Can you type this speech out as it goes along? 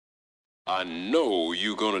I know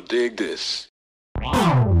you're gonna dig this.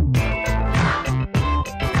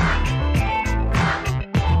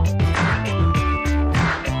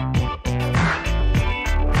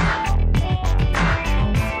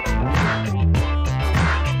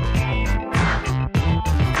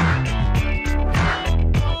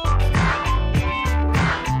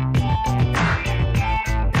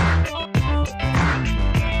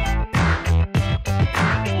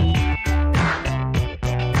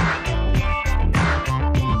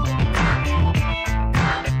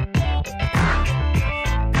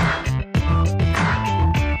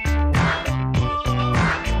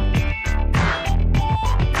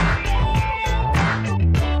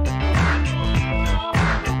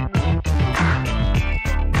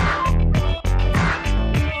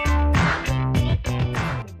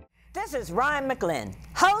 This is Rhine McLin,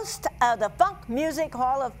 host of the Funk Music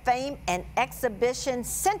Hall of Fame and Exhibition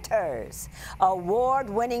Center's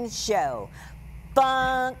award-winning show,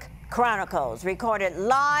 Funk Chronicles, recorded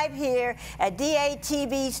live here at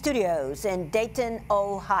DATV Studios in Dayton,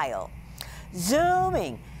 Ohio.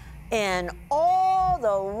 Zooming in all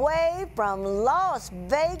the way from Las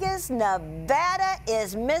Vegas, Nevada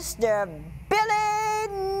is Mr. Bill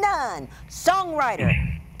Nunn,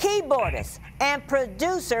 songwriter, keyboardist, and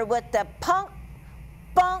producer with the funk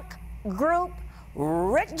group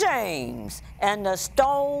Rick James and the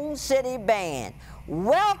Stone City Band.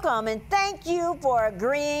 Welcome and thank you for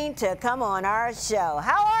agreeing to come on our show.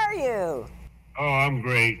 How are you? Oh, I'm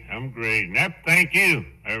great. I'm great. And thank you.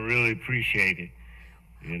 I really appreciate it.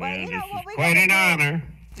 This is quite an honor.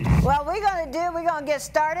 Well, we're going to get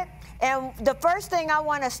started. And the first thing I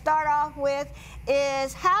want to start off with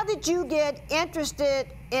is, how did you get interested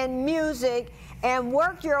in music and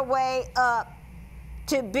work your way up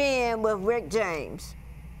to being with Rick James?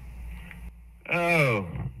 Oh,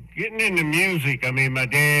 getting into music, I mean, my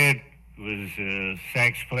dad was a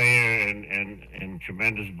sax player and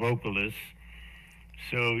tremendous vocalist.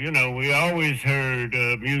 So, you know, we always heard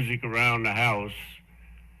music around the house.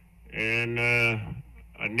 And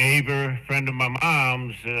a neighbor, friend of my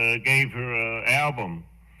mom's, gave her an album.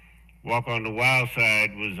 Walk on the Wild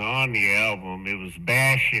Side was on the album. It was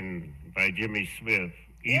Bashin' by Jimmy Smith.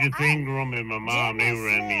 Edith Ingram and my mom, they were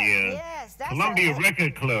in the Columbia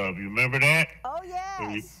Record Club. You remember that? Oh,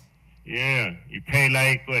 yes. Yeah. You pay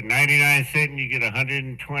like, what, 99 cents and you get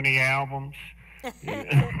 120 albums?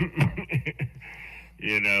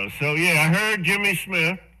 You know, so yeah, I heard Jimmy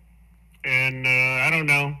Smith, and I don't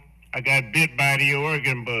know, I got bit by the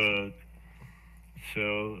organ bug.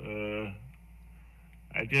 So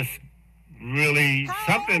I just really,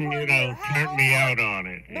 turned me out on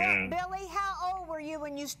it. Billy, how old were you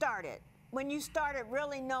when you started? When you started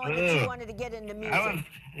really knowing that you wanted to get into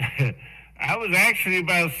music? I was actually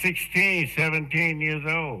about 16, 17 years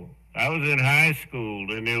old. I was in high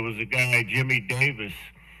school, and there was a guy, Jimmy Davis,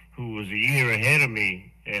 who was a year ahead of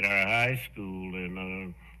me at our high school.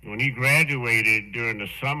 And when he graduated during the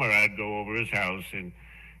summer, I'd go over his house, and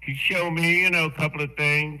he'd show me, a couple of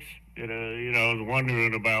things that, I was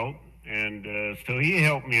wondering about. And so he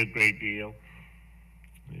helped me a great deal.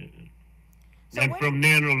 So and from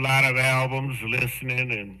then, a lot of albums,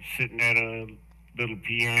 listening and sitting at a little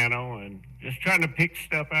piano and just trying to pick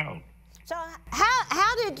stuff out. So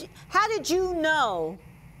how did you know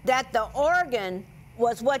that the organ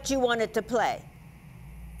was what you wanted to play?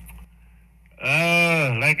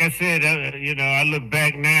 Like I said, I look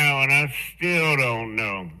back now and I still don't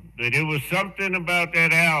know. But it was something about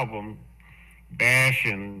that album, Bash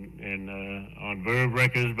and on Verve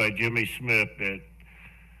Records by Jimmy Smith, that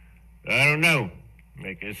I don't know.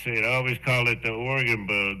 Like I said, I always call it the organ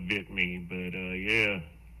bug bit me, but yeah,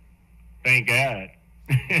 thank God.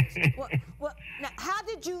 well, now, how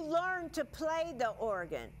did you learn to play the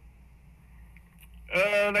organ?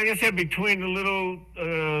 Like I said, between the little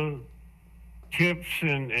tips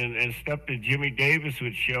and stuff that Jimmy Davis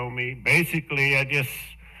would show me, basically I just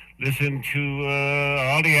listened to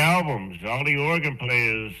all the albums, all the organ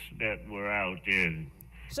players that were out there.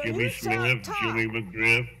 So Jimmy Smith, Jimmy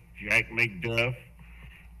McGriff, Jack McDuff,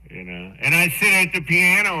 And I'd sit at the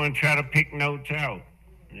piano and try to pick notes out,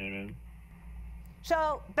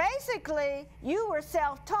 So basically, you were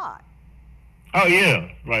self-taught. Oh,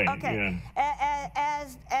 yeah, right. Okay. Yeah.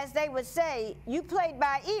 As they would say, you played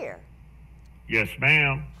by ear. Yes,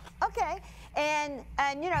 ma'am. Okay. And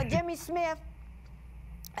Jimmy Smith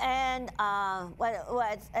and I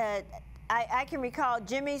can recall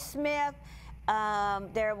Jimmy Smith.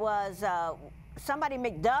 There was somebody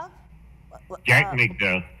McDuff. Jack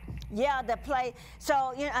McDuff. Yeah, the play.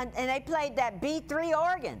 So and they played that B3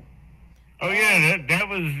 organ. Oh yeah, that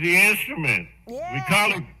was the instrument. Yeah.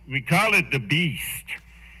 We call it the Beast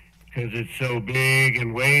because it's so big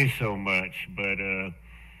and weighs so much. But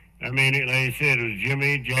I mean, like I said, it was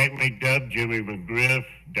Jimmy, Jack McDuff, Jimmy McGriff,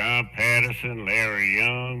 Don Patterson, Larry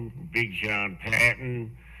Young, Big John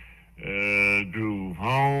Patton, Groove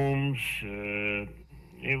Holmes.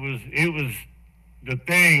 It was the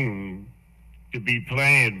thing to be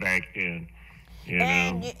playing back then. You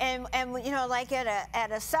know? And you know, like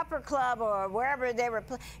at a supper club or wherever they were,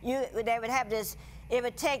 they would have this. It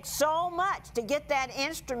would take so much to get that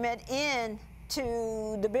instrument in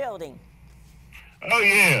to the building. Oh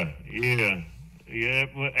yeah.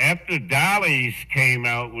 Well, after dollies came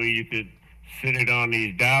out, where you could sit it on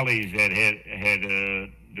these dollies that had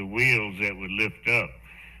the wheels that would lift up.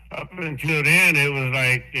 Up until then, it was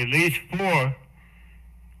like at least 4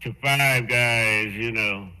 to 5 guys, you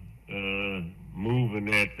know, moving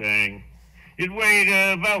that thing. It weighed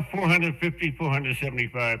about 450,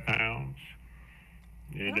 475 pounds.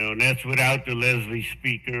 You know, and that's without the Leslie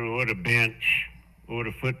speaker or the bench or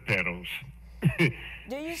the foot pedals. Do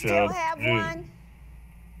you still have one?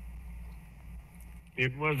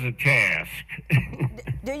 It was a task.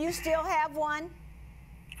 Do you still have one?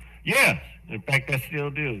 Yes. In fact, I still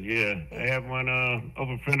do. Yeah, I have one. A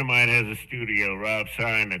friend of mine has a studio, Rob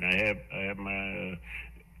Simon. I have my.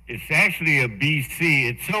 It's actually a BC.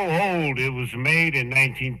 It's so old. It was made in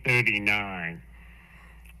 1939.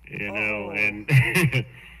 You know, and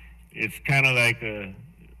it's kind of like a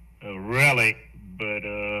relic, but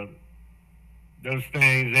those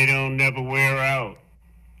things, they don't never wear out.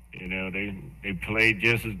 You know, they play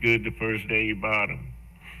just as good the first day you bought them.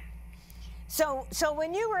 So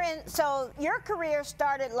when you were so your career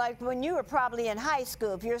started like when you were probably in high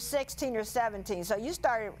school, if you're 16 or 17. So you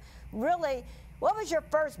started really, what was your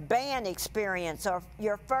first band experience or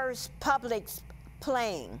your first public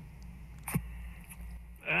playing?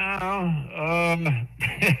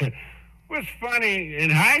 What's funny, in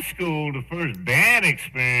high school, the first band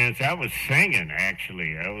experience, I was singing,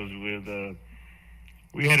 actually. I was with,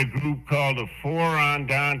 we had a group called the Four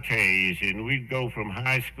Andantes, and we'd go from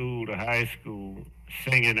high school to high school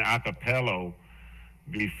singing a cappella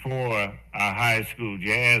before our high school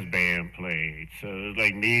jazz band played. So it was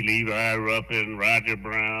like me, Levi Ruffin, Roger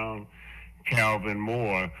Brown, Calvin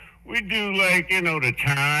Moore. We do like, you know, The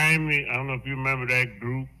Time. I don't know if you remember that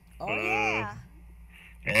group. Oh, yeah.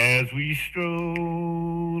 As we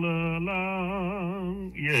stroll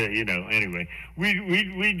along. Yeah, you know, anyway.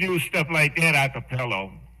 We do stuff like that a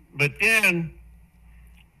cappella. But then,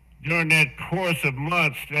 during that course of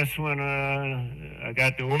months, that's when I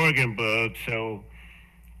got the organ bug. So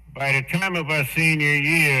by the time of our senior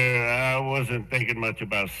year, I wasn't thinking much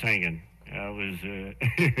about singing. I was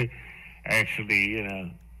actually, you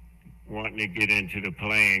know, wanting to get into the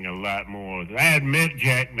playing a lot more. I had met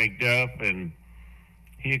Jack McDuff, and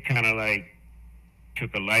he kind of like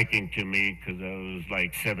took a liking to me because I was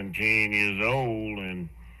like 17 years old, and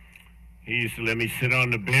he used to let me sit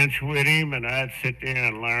on the bench with him, and I'd sit there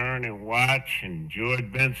and learn and watch, and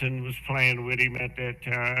George Benson was playing with him at that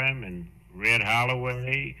time, and Red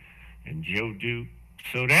Holloway and Joe Duke.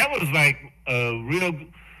 So that was like a real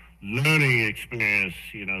learning experience,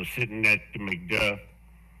 you know, sitting at the McDuff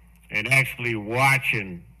and actually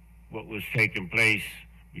watching what was taking place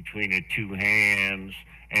between the two hands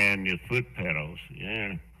and the foot pedals.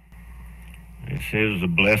 Yeah, it was a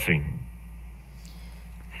blessing.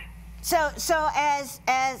 So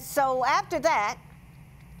after that,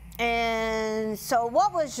 and so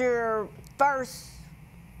what was your first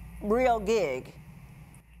real gig?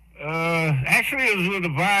 Actually, it was with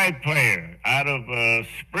a vibe player out of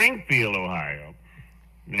Springfield, Ohio,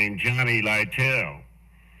 named Johnny Lytle.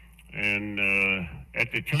 And at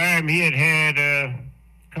the time, he had a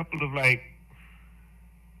couple of like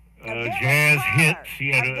jazz hits.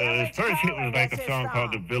 He had his first hit was like a song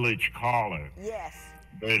called "The Village Caller." Yes.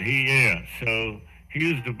 But so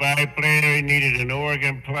he was the vibe player. He needed an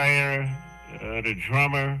organ player. The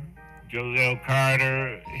drummer, Joselle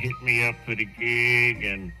Carter, hit me up for the gig,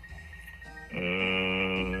 and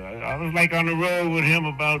I was like on the road with him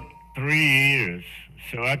about 3 years.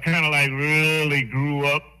 So I kind of like really grew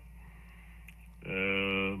up.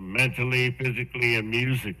 Mentally, physically, and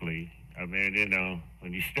musically. I mean, you know,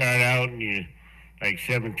 when you start out and you're like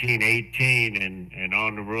 17, 18 and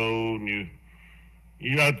on the road and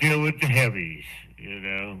you're out there with the heavies, you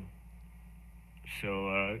know. So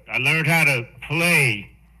I learned how to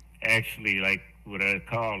play, actually, like what I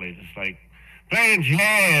call it. It's like playing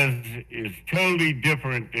jazz is totally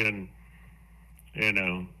different than, you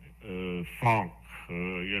know, funk.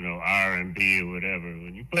 You know, R&B or whatever.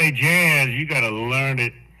 When you play jazz, you got to learn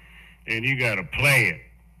it and you got to play it.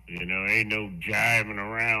 You know, ain't no jiving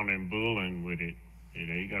around and bulling with it. You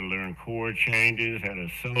know, you got to learn chord changes, how to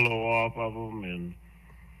solo off of them, and,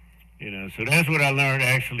 you know, so that's what I learned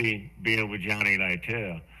actually being with Johnny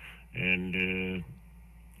Lytle. And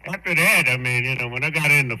after that, I mean, you know, when I got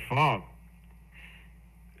into funk,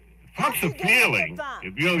 funk's a feeling.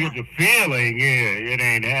 If you don't get the feeling, yeah, it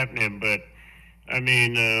ain't happening. But, I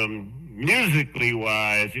mean, musically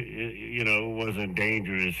wise, you know, it wasn't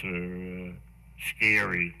dangerous or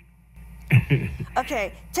scary.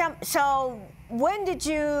 Okay, so when did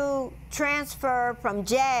you transfer from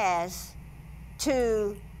jazz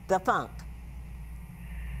to the funk?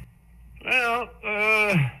 Well,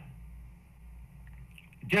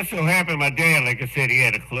 just so happened my dad, like I said, he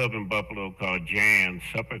had a club in Buffalo called Jan's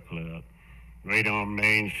Supper Club, right on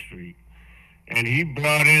Main Street. And he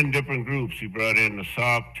brought in different groups. He brought in the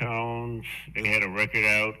Soft Tones. They had a record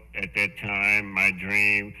out at that time, My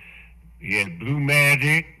Dream. He had Blue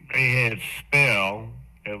Magic. They had Spell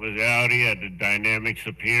that was out. He had the Dynamic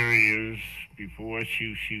Superiors before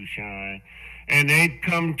Shoo Shoo Shine. And they'd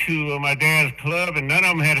come to my dad's club, and none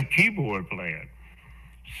of them had a keyboard player.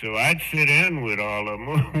 So I'd sit in with all of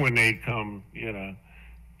them when they'd come, you know,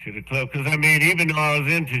 to the club. Because, I mean, even though I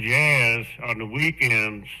was into jazz, on the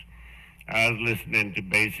weekends, I was listening to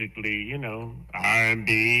basically, you know,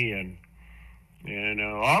 R&B and, you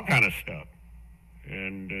know, all kind of stuff.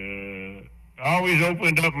 And always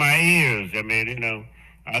opened up my ears. I mean, you know,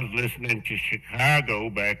 I was listening to Chicago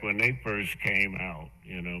back when they first came out,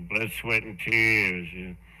 you know, Blood, Sweat, and Tears. You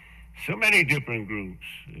know, so many different groups,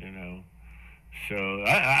 you know. So,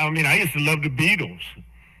 I mean, I used to love the Beatles.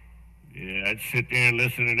 Yeah, I'd sit there and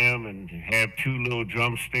listen to them and have two little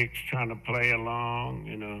drumsticks trying to play along,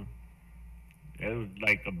 you know. It was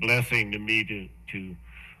like a blessing to me to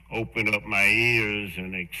open up my ears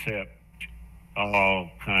and accept all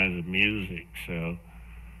kinds of music. So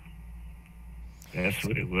that's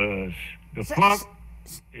what it was. The funk,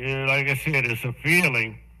 yeah, like I said, it's a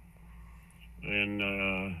feeling. And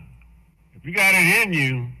if you got it in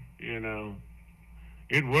you, you know,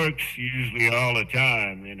 it works usually all the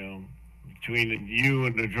time, you know. Between you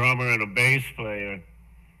and the drummer and the bass player,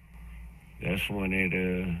 that's when it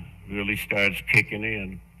really starts kicking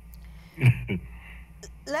in.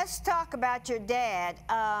 Let's talk about your dad.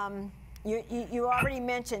 You already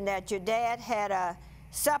mentioned that your dad had a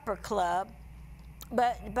supper club,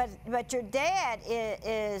 but your dad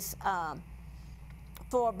is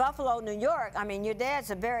for Buffalo, New York. I mean, your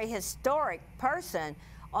dad's a very historic person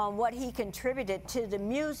on what he contributed to the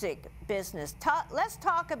music business. Let's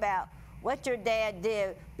talk about what your dad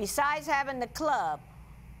did. Besides having the club,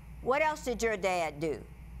 what else did your dad do?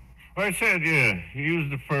 Well, I said, yeah, he was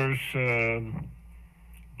the first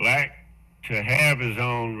black to have his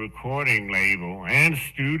own recording label and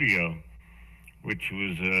studio, which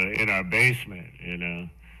was in our basement, you know.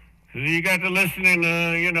 So you got to listening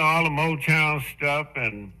to, you know, all the Motown stuff,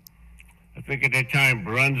 and I think at that time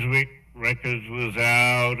Brunswick Records was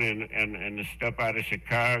out and the stuff out of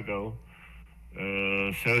Chicago.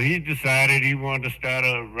 So he decided he wanted to start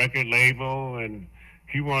a record label, and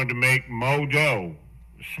he wanted to make Modo.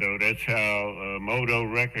 So that's how Modo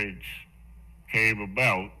Records came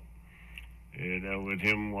about, you know, with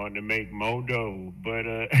him wanting to make Modo. But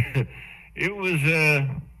it was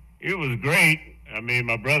great. I mean,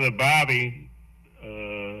 my brother Bobby,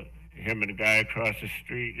 him and the guy across the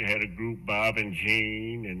street, they had a group, Bob and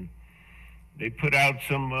Jean, and they put out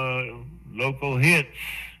some local hits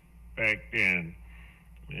back then.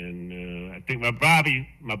 And I think my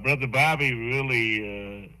brother Bobby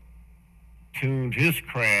really tuned his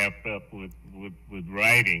craft up with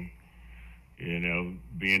writing, you know,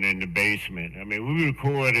 being in the basement. I mean, we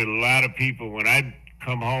recorded a lot of people when I'd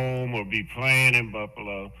come home or be playing in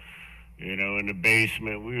Buffalo, you know, in the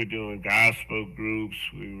basement. We were doing gospel groups.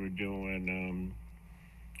 We were doing,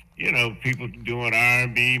 you know, people doing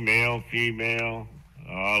R&B, male, female,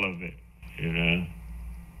 all of it, you know.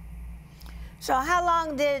 So how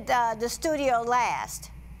long did the studio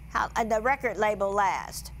last? The record label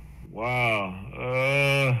last? Wow.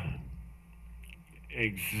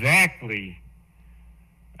 Exactly,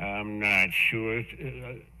 I'm not sure.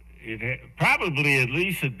 It had probably at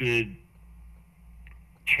least a good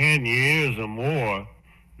 10 years or more,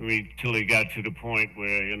 I mean, till he got to the point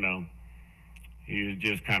where, you know, he was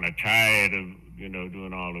just kind of tired of, you know,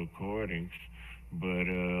 doing all the recordings. But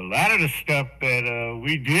a lot of the stuff that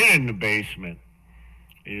we did in the basement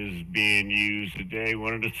is being used today.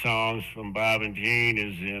 One of the songs from Bob and Jean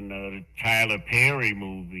is in the Tyler Perry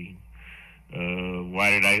movie,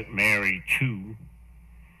 Why Did I Marry Two?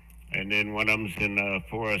 And then one of them's in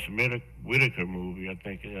Forrest Whitaker movie, I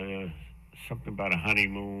think, something about a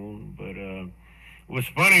honeymoon. But what's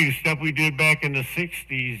funny, the stuff we did back in the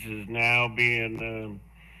 60s is now being,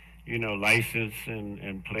 licensed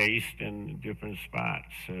and placed in different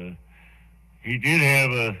spots. He did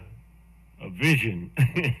have a vision,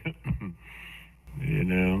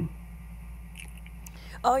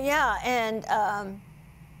 Oh, yeah, and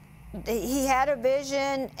he had a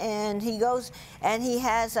vision, and he goes, and he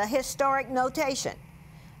has a historic notation.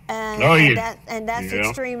 And, that's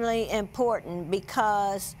extremely important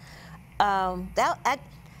because what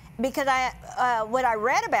I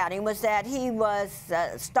read about him was that he was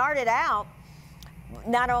started out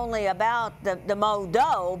not only about the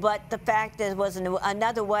Modo, but the fact that it was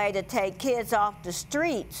another way to take kids off the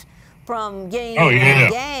streets from getting in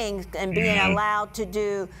gangs and being allowed to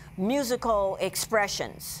do musical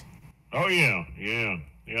expressions. Oh yeah.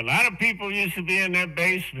 A lot of people used to be in that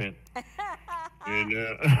basement. And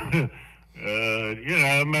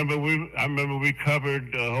I remember we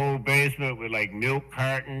covered the whole basement with like milk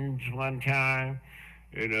cartons one time,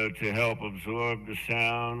 to help absorb the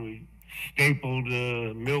sound. We stapled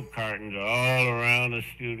milk cartons all around the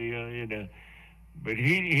studio, But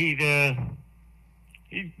he'd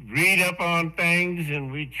read up on things,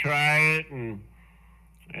 and we'd try it, and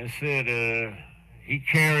I said he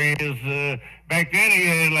carried his. Back then he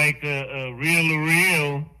had like a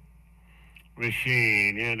reel-to-reel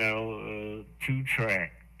machine,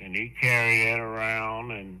 2-track, and he'd carry that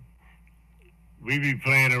around, and we'd be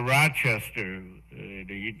playing in Rochester.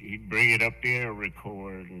 He'd bring it up there and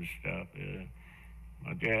record and stuff.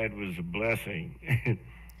 My dad was a blessing.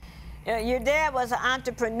 Your dad was an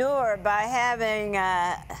entrepreneur by having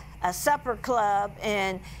a supper club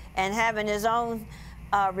and having his own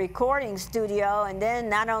recording studio, and then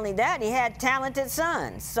not only that, he had talented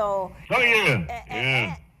sons. So. Oh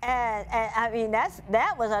yeah. I mean,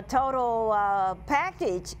 that was a total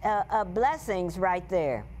package of blessings right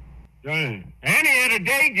there. And he had a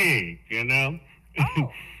day gig,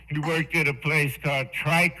 Oh. He worked at a place called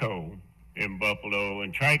Trico in Buffalo,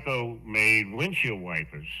 and Trico made windshield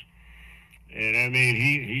wipers. And I mean,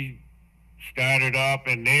 he started off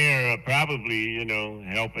in there probably,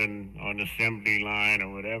 helping on the assembly line or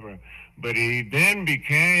whatever. But he then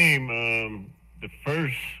became the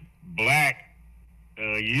first black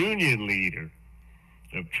union leader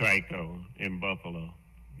of Trico in Buffalo,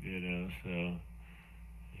 so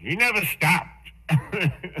he never stopped.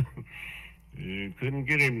 You couldn't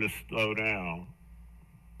get him to slow down.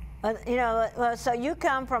 So you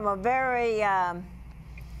come from a very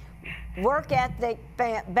work ethic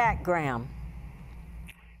background.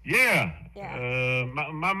 Yeah.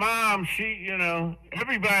 My mom, she,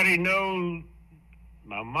 everybody knows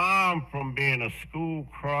my mom from being a school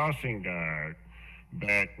crossing guard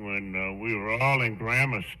back when we were all in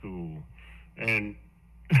grammar school. And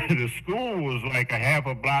the school was like a half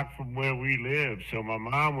a block from where we lived. So my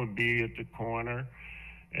mom would be at the corner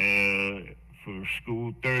for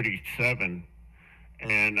school 37.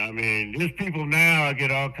 And I mean, there's people now, I get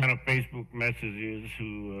all kind of Facebook messages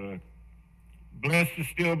who blessed to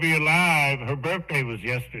still be alive. Her birthday was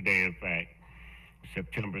yesterday, in fact,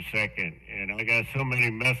 September 2nd. And I got so many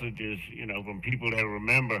messages, from people that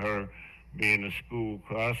remember her being a school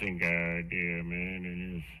crossing guard there,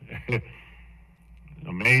 man. It is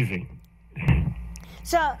amazing.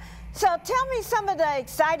 So tell me some of the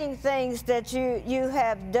exciting things that you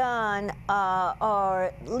have done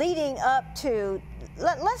or leading up to.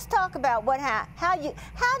 Let's talk about how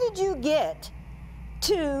did you get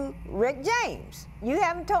to Rick James? You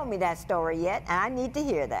haven't told me that story yet, and I need to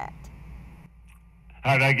hear that.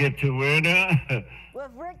 How did I get to where now?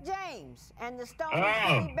 With Rick James and the Stone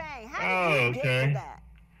City Bang. How did you get to that?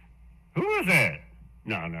 Who was that?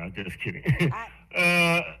 No, just kidding.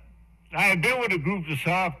 I had been with a group of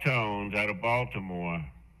soft tones out of Baltimore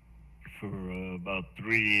for about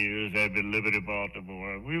 3 years. I'd been living in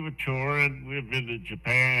Baltimore. We were touring. We had been to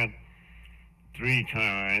Japan 3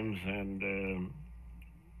 times, and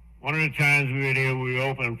one of the times we were there, we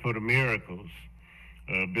opened for the Miracles.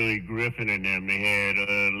 Billy Griffin and them. They had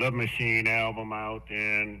a Love Machine album out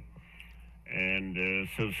then, and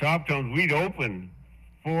so soft tones, we'd open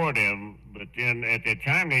for them, but then at that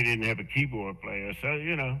time they didn't have a keyboard player, so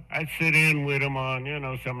I'd sit in with them on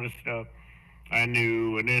some of the stuff I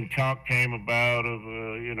knew, and then talk came about of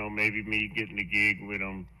maybe me getting a gig with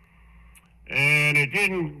them, and it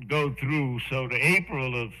didn't go through. So the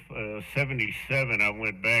April of '77, I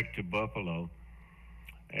went back to Buffalo,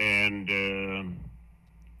 and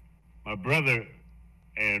my brother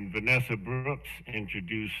and Vanessa Brooks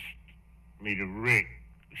introduced me to Rick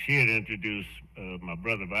she had introduced my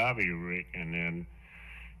brother Bobby to Rick, and then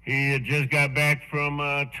he had just got back from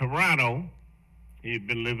Toronto. He had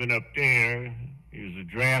been living up there. He was a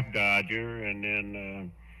draft dodger, and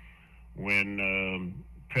then when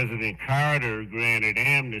President Carter granted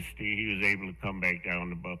amnesty, he was able to come back down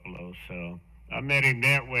to Buffalo. So I met him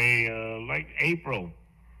that way, like April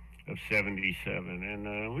of '77,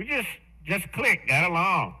 and we just clicked, got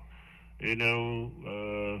along. You know,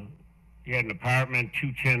 he had an apartment,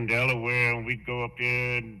 210 Delaware, and we'd go up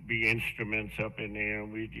there and be instruments up in there,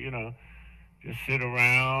 and we'd, you know, just sit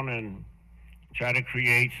around and try to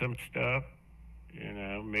create some stuff. You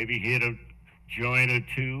know, maybe hit a joint or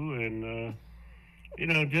two, and you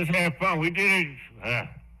know, just have fun. We did it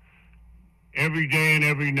every day and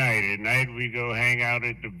every night. At night we go hang out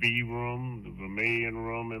at the V Room, the Vermilion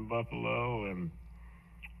Room in Buffalo, and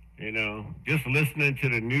you know, just listening to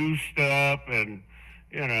the new stuff, and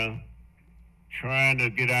you know, trying to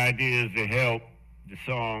get ideas to help the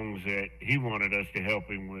songs that he wanted us to help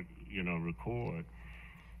him with, you know, record.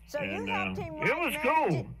 So and, you helped him write. It was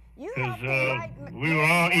cool because we were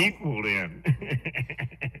all equal then.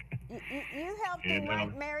 You helped him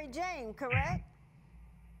write Mary Jane, correct?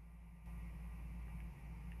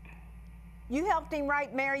 You helped him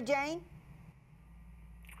write Mary Jane?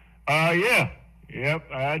 Yeah.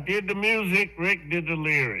 Yep. I did the music. Rick did the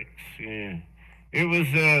lyrics. Yeah. It was.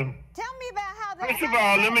 Tell me about how that. First of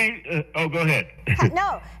all, let me. Oh, go ahead.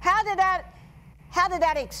 No. How did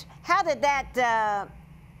that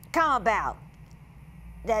come about?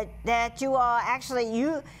 That you all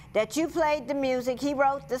actually that you played the music, he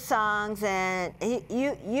wrote the songs, and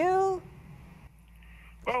you.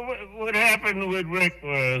 Well, what happened with Rick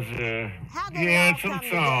was he had some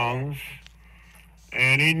songs,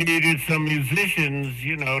 and he needed some musicians,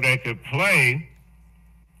 you know, that could play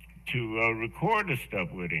to record the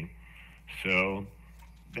stuff with him. So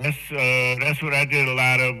that's what I did a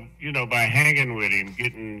lot of, you know, by hanging with him,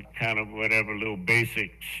 getting kind of whatever little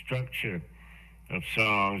basic structure of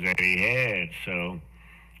songs that he had. So,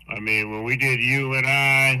 I mean, when we did You and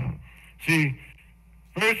I, see,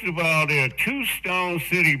 first of all, there are two Stone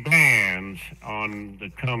City bands on the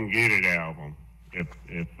Come Get It album. If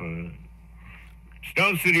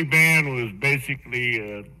Stone City Band was basically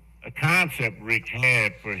a concept Rick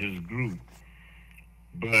had for his group,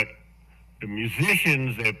 but the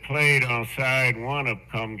musicians that played on side one of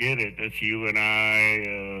Come Get It, that's You and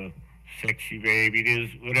I, Sexy Baby, there's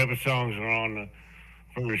whatever songs are on the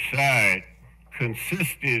first side,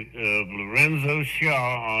 consisted of Lorenzo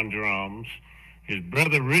Shaw on drums, his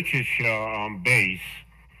brother Richard Shaw on bass,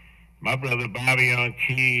 my brother Bobby on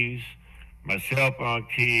keys, myself on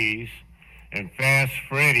keys, and Fast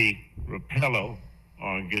Freddie Rapello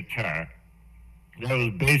on guitar. That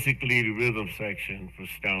was basically the rhythm section for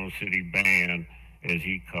Stone City Band, as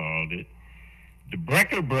he called it. The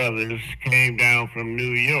Brecker brothers came down from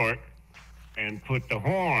New York and put the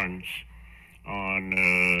horns on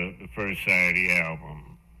the first side of the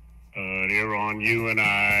album. They were on You and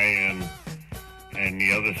I and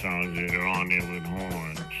the other songs that are on there with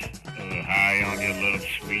horns. High on Your Love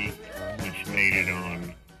Suite, which made it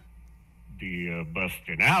on the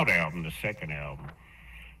Bustin' Out album, the second album.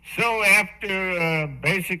 So after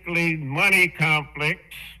basically money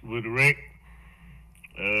conflicts with Rick,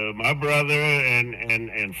 my brother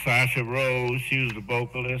and Sasha Rose, she was the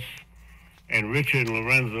vocalist, and Richard and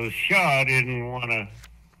Lorenzo Shaw didn't want to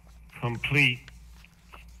complete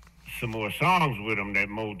some more songs with him that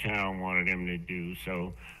Motown wanted him to do.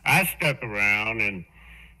 So I stuck around, and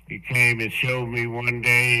he came and showed me one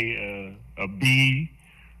day a B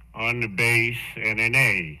on the bass and an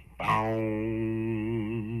A.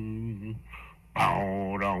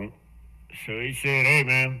 Boom, boom. So he said, hey,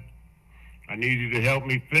 man, I need you to help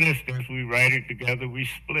me finish this. We write it together, we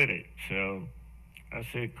split it. So I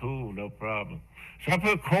said, cool, no problem. So I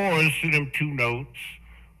put chords to them two notes,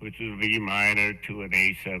 which was V minor to an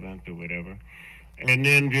A seventh or whatever, and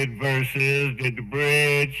then did verses, did the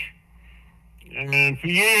bridge. And for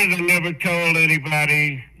years I never told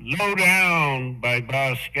anybody. Low Down by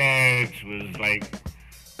Boz Scaggs was like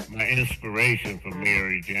my inspiration for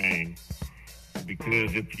Mary Jane.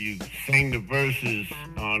 Because if you sing the verses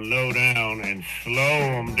on Low Down and slow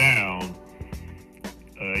them down,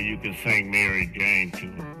 you can sing Mary Jane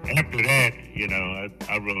too. After that, you know,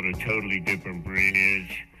 I wrote a totally different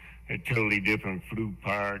bridge, a totally different flute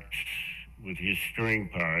parts, with his string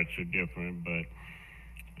parts are different, but,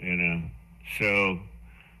 you know, so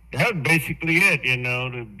that was basically it, you know,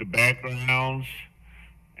 the backgrounds,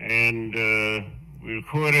 and we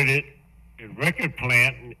recorded it at Record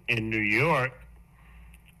Plant in New York,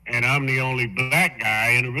 and I'm the only black guy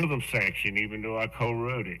in the rhythm section, even though I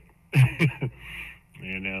co-wrote it.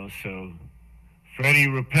 You know, so Freddie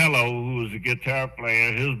Rapello, who was a guitar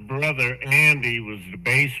player, his brother Andy was the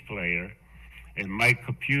bass player, and Mike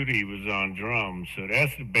Caputi was on drums. So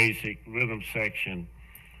that's the basic rhythm section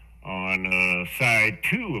on side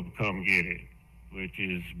 2 of Come Get It, which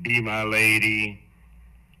is Be My Lady,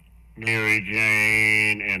 Mary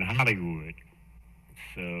Jane, and Hollywood.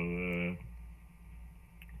 So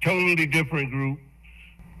totally different group.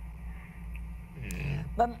 Yeah.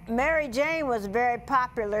 But Mary Jane was a very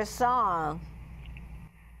popular song.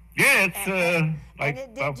 Yeah, it's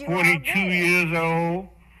about 42 years old.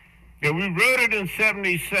 Yeah, we wrote it in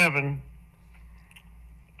 77,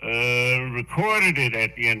 recorded it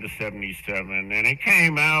at the end of 77, and it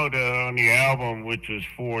came out on the album, which was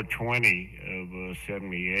 420 of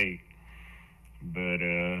 78. But,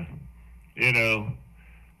 you know,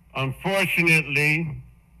 unfortunately,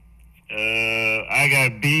 I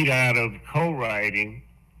got beat out of co-writing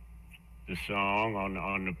the song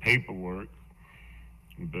on the paperwork.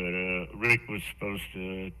 But Rick was supposed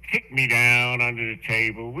to kick me down under the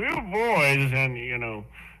table. We were boys, and, you know,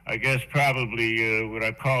 I guess probably what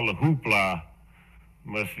I call the hoopla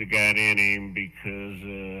must have got in him because,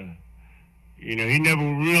 you know, he never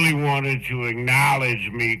really wanted to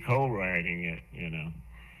acknowledge me co-writing it, you know.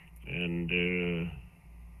 And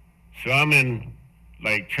so I'm in,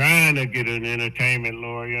 like, trying to get an entertainment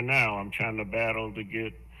lawyer now. I'm trying to battle to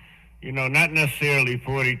get, you know, not necessarily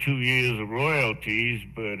 42 years of royalties,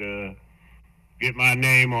 but get my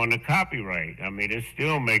name on the copyright. I mean, it's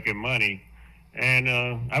still making money. And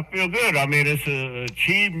I feel good. I mean, it's an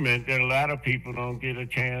achievement that a lot of people don't get a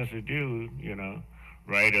chance to do, you know,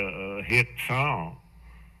 write a hit song.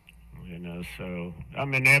 You know, so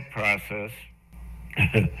I'm in that process.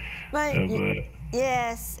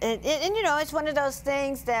 Yes, and, you know, it's one of those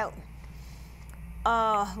things that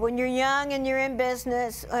when you're young and you're in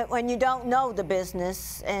business, when you don't know the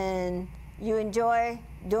business and you enjoy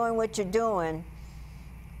doing what you're doing,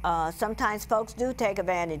 sometimes folks do take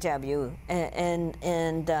advantage of you,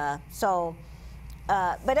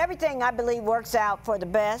 but everything I believe works out for the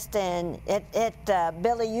best. And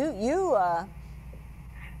Billy, you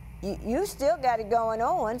still got it going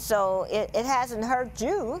on, so it hasn't hurt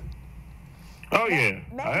you. Oh yeah,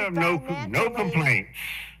 I have no complaints.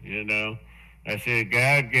 You know, I said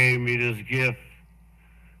God gave me this gift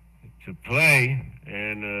to play,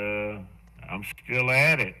 and I'm still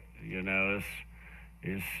at it. You know,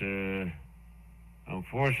 it's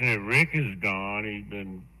unfortunate Rick is gone. He's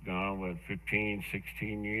been gone, what, 15,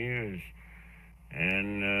 16 years.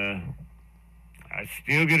 And I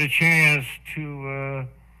still get a chance to,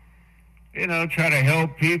 you know, try to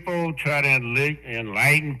help people, try to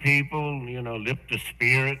enlighten people, you know, lift the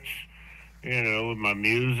spirits, you know, with my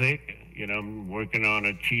music. You know, I'm working on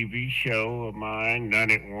a TV show of mine,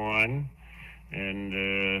 None at One,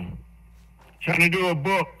 and trying to do a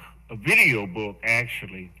video book,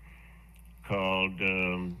 actually, called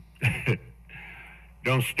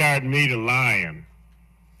Don't Start Me to Lying,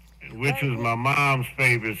 which was my mom's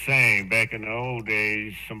favorite saying. Back in the old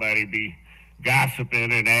days, somebody be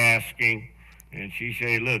gossiping and asking, and she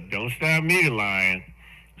say, look, don't start me to lying.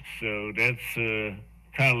 So that's kind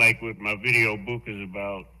of like what my video book is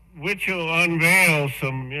about, which will unveil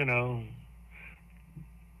some, you know,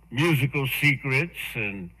 musical secrets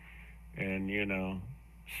and you know,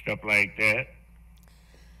 stuff like that.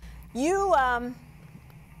 You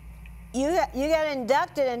got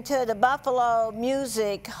inducted into the Buffalo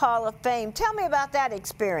Music Hall of Fame. Tell me about that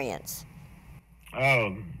experience.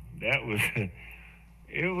 Oh, that was,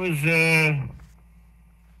 it was,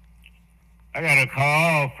 I got a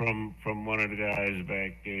call from one of the guys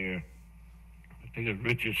back there. I think it was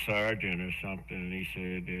Richard Sargent or something, and he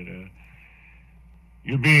said that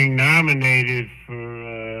you're being nominated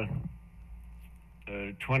for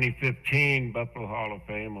 2015 Buffalo Hall of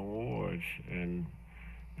Fame Awards. And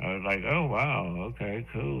I was like, oh, wow, okay,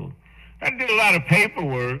 cool. I did a lot of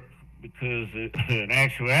paperwork because in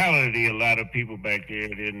actuality, a lot of people back there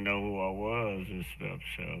didn't know who I was and stuff.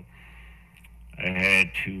 So I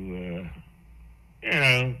had to, you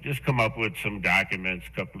know, just come up with some documents,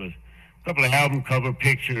 couple of album cover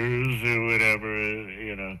pictures or whatever,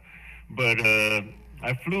 you know. But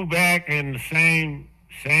I flew back, and the same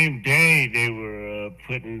day they were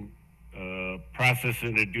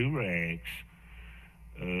processing the do-rags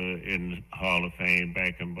in the Hall of Fame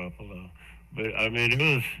back in Buffalo. But I mean, it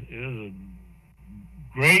was a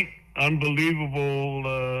great, unbelievable,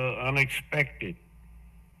 unexpected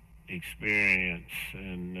experience,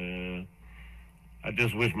 and I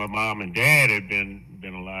just wish my mom and dad had been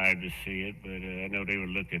alive to see it, but I know they were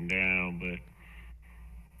looking down. But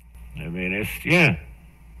I mean, it's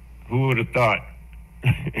who would have thought?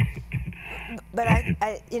 But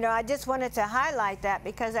I just wanted to highlight that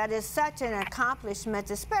because that is such an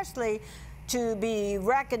accomplishment, especially to be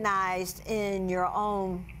recognized in your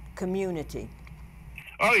own community.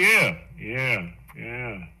 Oh yeah.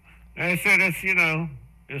 And I said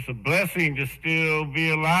it's a blessing to still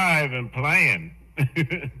be alive and playing.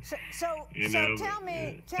 So tell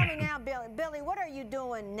me now, Billy, what are you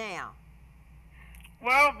doing now?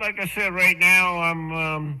 Well, like I said, right now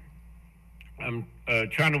I'm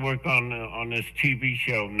trying to work on this TV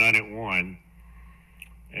show, None at One,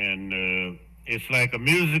 and it's like a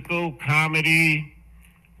musical comedy,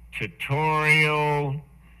 tutorial,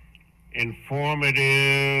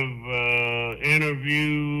 informative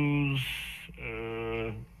interviews,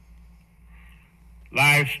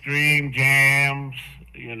 live stream jams.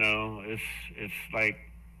 It's like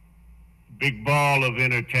big ball of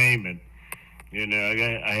entertainment.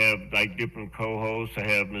 I have like different co-hosts. I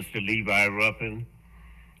have Mr. Levi Ruffin,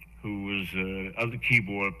 who was other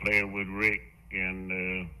keyboard player with Rick,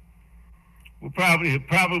 and we'll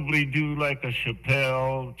probably do like a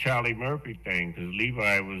Chappelle, Charlie Murphy thing, because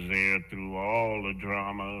Levi was there through all the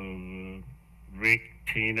drama of Rick,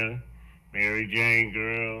 Tina, Mary Jane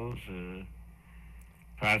Girls,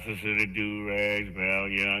 Process of the Do-Rags, Val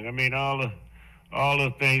Young. I mean, all the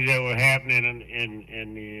things that were happening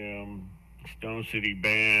in the Stone City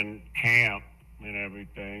Band camp and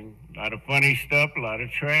everything. A lot of funny stuff, a lot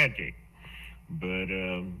of tragic. But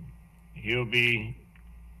he'll be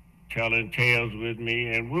telling tales with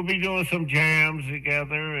me, and we'll be doing some jams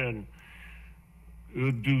together, and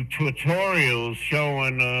we'll do tutorials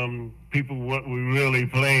showing people what we really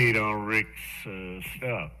played on Rick's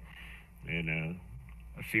stuff.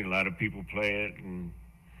 I've seen a lot of people play it and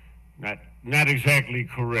not exactly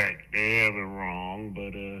correct. They have it wrong,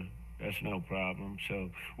 but that's no problem. So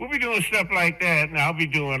we'll be doing stuff like that, and I'll be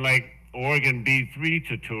doing like organ B3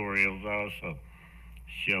 tutorials also,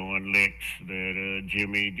 showing licks that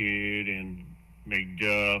Jimmy did and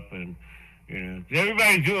McDuff, and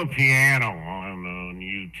everybody's doing piano on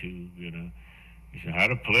YouTube. You say how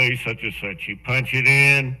to play such and such. You punch it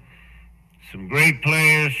in. Some great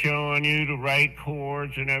players showing you the right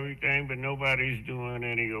chords and everything, but nobody's doing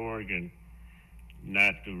any organ,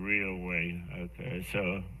 not the real way. Okay,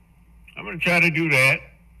 so I'm going to try to do that.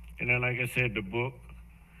 And then, like I said, the book,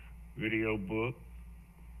 video book,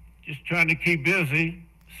 just trying to keep busy,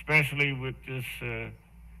 especially with this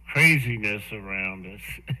craziness around us.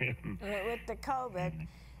 With the COVID.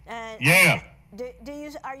 Yeah.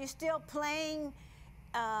 Are you still playing?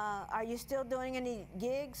 Are you still doing any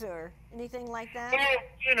gigs or anything like that?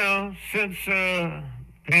 Well, since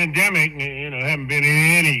pandemic, haven't been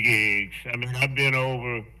in any gigs. I mean, I've been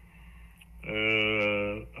over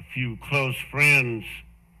a few close friends,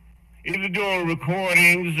 either doing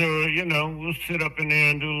recordings or, we'll sit up in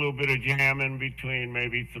there and do a little bit of jamming between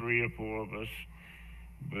maybe 3 or 4 of us.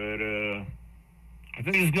 But I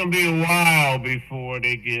think it's going to be a while before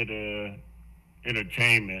they get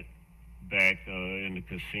entertainment back in the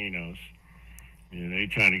casinos. They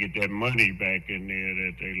trying to get that money back in there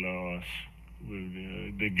that they lost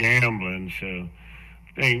with the gambling. So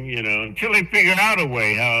I think, until they figure out a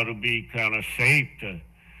way how to be kind of safe to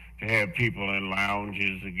have people in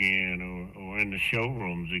lounges again or in the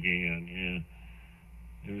showrooms again.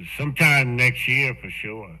 Sometime next year for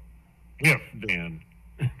sure, if then.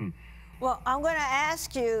 Well, I'm going to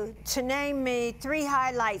ask you to name me 3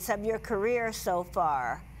 highlights of your career so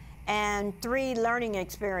far and 3 learning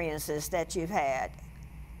experiences that you've had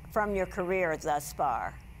from your career thus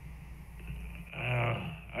far.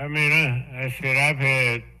 I mean, I said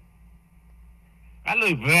I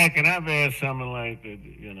look back and I've had some of like the,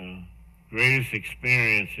 greatest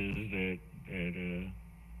experiences that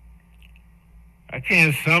I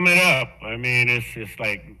can't sum it up. I mean, it's just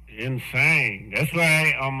like insane. That's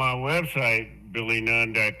why on my website,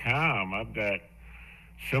 billynunn.com, I've got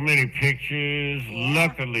so many pictures,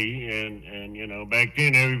 luckily, and back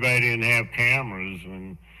then everybody didn't have cameras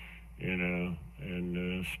and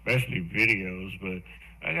especially videos, but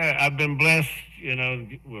I've been blessed, with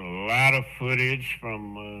a lot of footage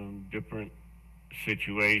from different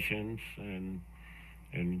situations and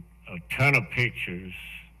a ton of pictures.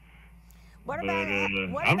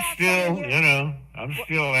 I'm still, I'm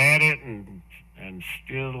still at it and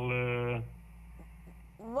still.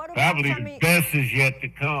 Probably the best is yet to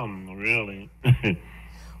come, really.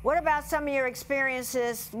 What about some of your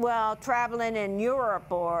experiences while traveling in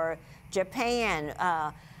Europe or Japan?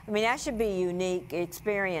 I mean, that should be unique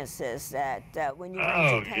experiences that when you went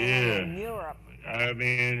to Japan and Europe. I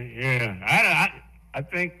mean, yeah. I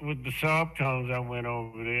think with the soft tones, I went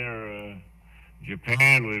over there,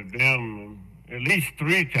 Japan with them at least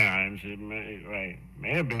 3 times. It may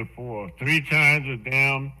have been 4. 3 times with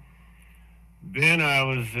them. Then I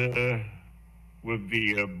was with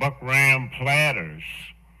the Buck Ram Platters,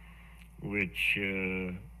 which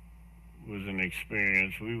was an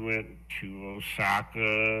experience. We went to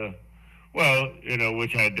Osaka, well, you know,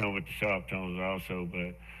 which I'd done with the soft tones also,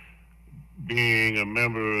 but being a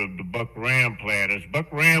member of the Buck Ram Platters,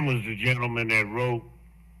 Buck Ram was the gentleman that wrote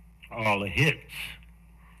all the hits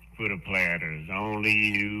for the Platters, Only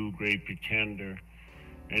You, Great Pretender.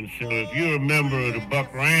 And so if you're a member of the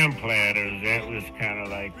Buck Ram Platters, that was kind of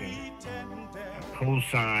like a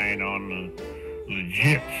cosign on the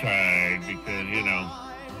legit side, because, you know,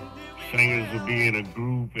 singers will be in a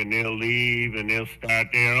group and they'll leave and they'll start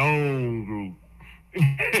their own group.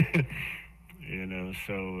 You know,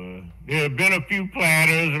 so there have been a few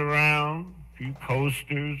Platters around, a few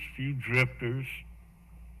coasters, a few drifters,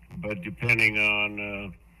 but depending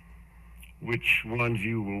on which ones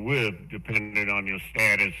you were with, depended on your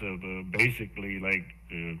status of basically like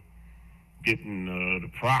getting the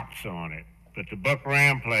props on it. But the Buck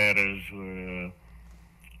Ram Platters were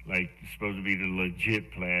like supposed to be the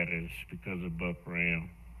legit Platters because of Buck Ram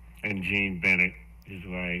and Gene Bennett, his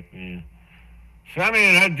wife. Yeah. So I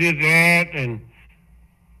mean, I did that, and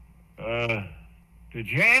the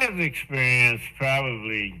jazz experience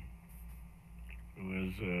probably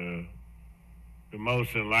was the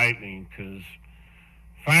most enlightening, because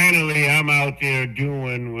finally I'm out there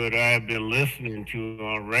doing what I've been listening to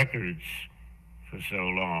on records for so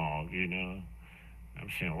long, you know. I'm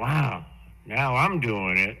saying, wow, now I'm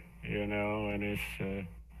doing it, you know, and it's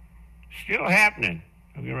still happening.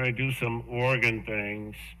 I'm going to do some organ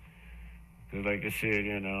things, because like I said,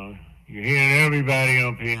 you know, you're hearing everybody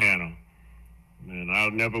on piano. And I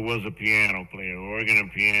never was a piano player. Organ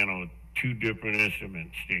and piano are 2 different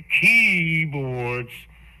instruments. They're keyboards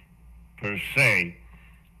per se,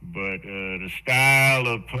 but the style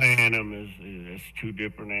of playing them is 2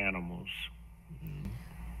 different animals.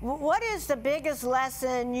 What is the biggest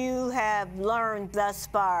lesson you have learned thus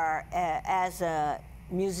far as a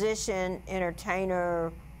musician,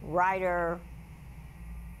 entertainer, writer,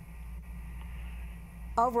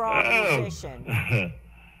 overall musician?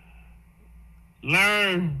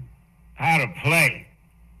 Learn how to play,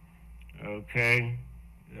 okay?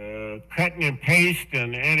 Cutting and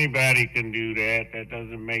pasting, anybody can do that. That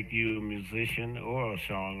doesn't make you a musician or a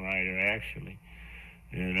songwriter, actually.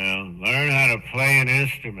 You know, learn how to play an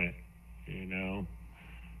instrument, you know.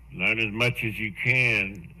 Learn as much as you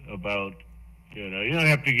can about, you know, you don't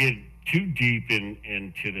have to get too deep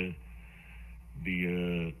into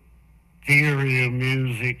the theory of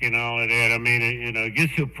music and all of that. I mean, you know, it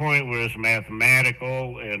gets to a point where it's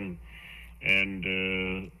mathematical and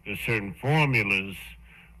there's certain formulas,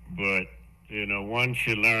 but, you know, one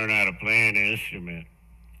should learn how to play an instrument,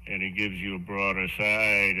 and it gives you a broader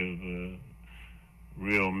side of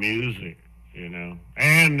real music, you know.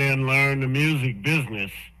 And then learn the music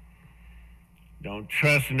business. Don't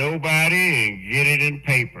trust nobody and get it in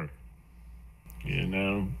paper, you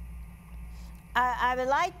know. I would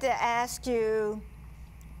like to ask you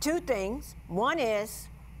 2 things. One is,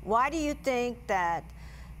 why do you think that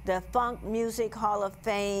the Funk Music Hall of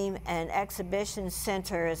Fame and Exhibition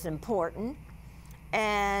Center is important?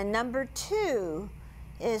 And number 2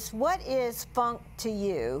 is, what is funk to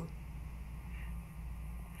you?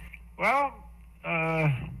 Well,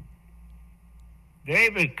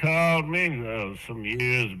 David called me some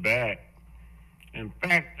years back. In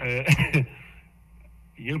fact,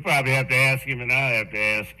 you'll probably have to ask him, and I'll have to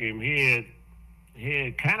ask him. He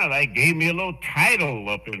had kind of like gave me a little title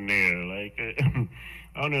up in there, like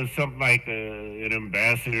I don't know, something like an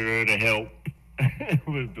ambassador to help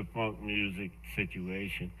with the funk music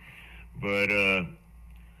situation. But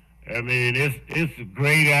I mean, it's a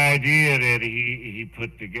great idea that he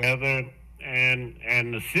put together, and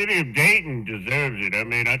the city of Dayton deserves it. I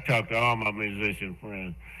mean, I talked to all my musician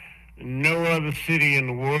friends. No other city in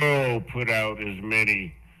the world put out as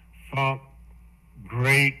many funk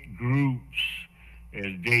great groups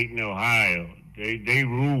as Dayton, Ohio. They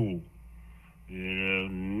rule. You know,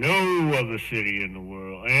 no other city in the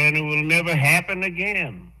world, and it will never happen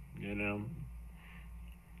again. You know.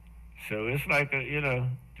 So it's like you know,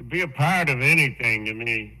 to be a part of anything to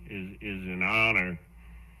me is an honor.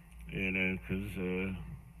 You know, because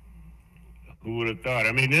who would have thought?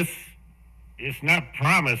 I mean, it's not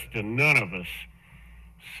promised to none of us.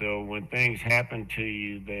 So when things happen to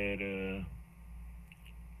you that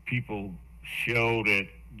people show that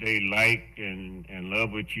they like and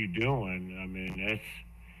love what you're doing, I mean,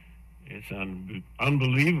 it's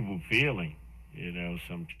unbelievable feeling, you know,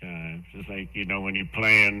 sometimes. It's like, you know, when you're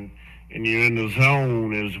playing and you're in the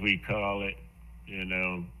zone, as we call it, you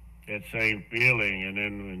know, that same feeling. And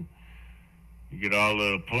then when you get all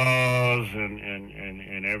the applause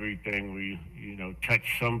and everything, we, you know,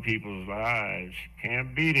 touch some people's lives.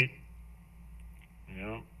 Can't beat it, you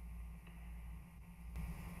know.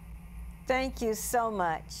 Thank you so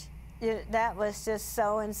much. That was just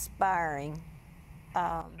so inspiring.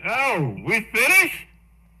 Oh, we finished?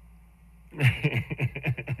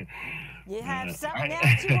 You have something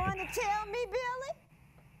else you want to tell me, Billy?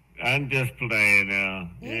 I'm just playing now.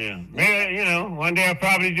 Yeah. Maybe, you know, one day I'll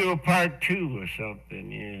probably do a part 2 or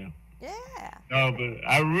something, yeah. Yeah. No, but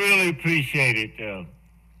I really appreciate it, though.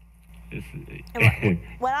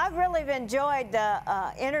 Well, I've really enjoyed the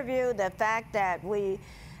interview, the fact that we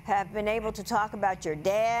have been able to talk about your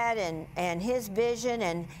dad and his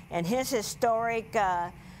vision and his historic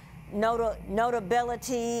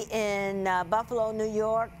notability in Buffalo, New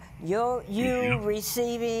York. You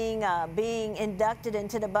receiving, being inducted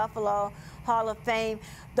into the Buffalo Hall of Fame.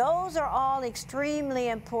 Those are all extremely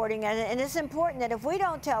important, and it's important that if we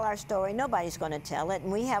don't tell our story, nobody's going to tell it,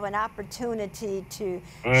 and we have an opportunity to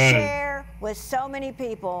share with so many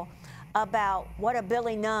people about what a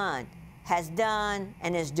Billy Nunn has done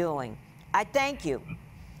and is doing. I thank you.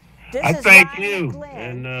 I thank you.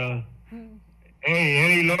 And hey,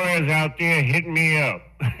 any lawyers out there, hit me up.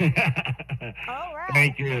 All right.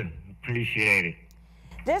 Thank you. Appreciate it.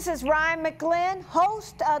 This is Rhine McLin,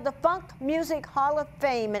 host of the Funk Music Hall of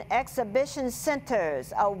Fame and Exhibition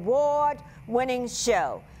Center's award-winning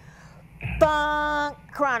show, Funk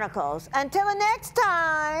Chronicles. Until the next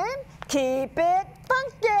time, keep it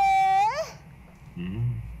funky.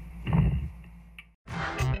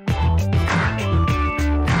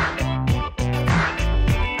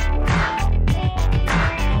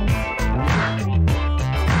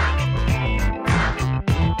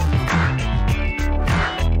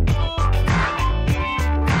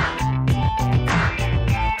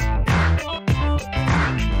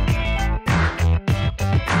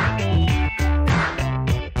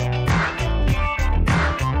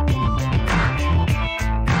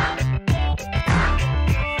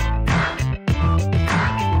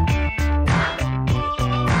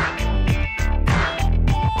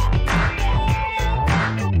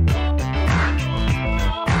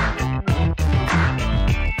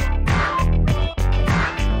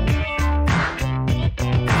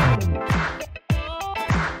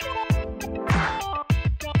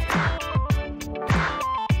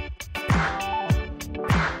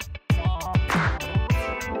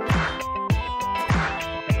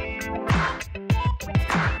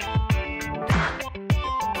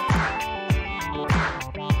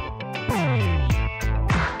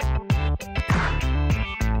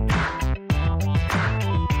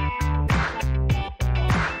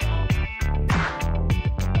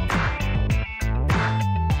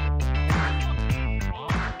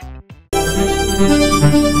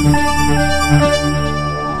 Thank you.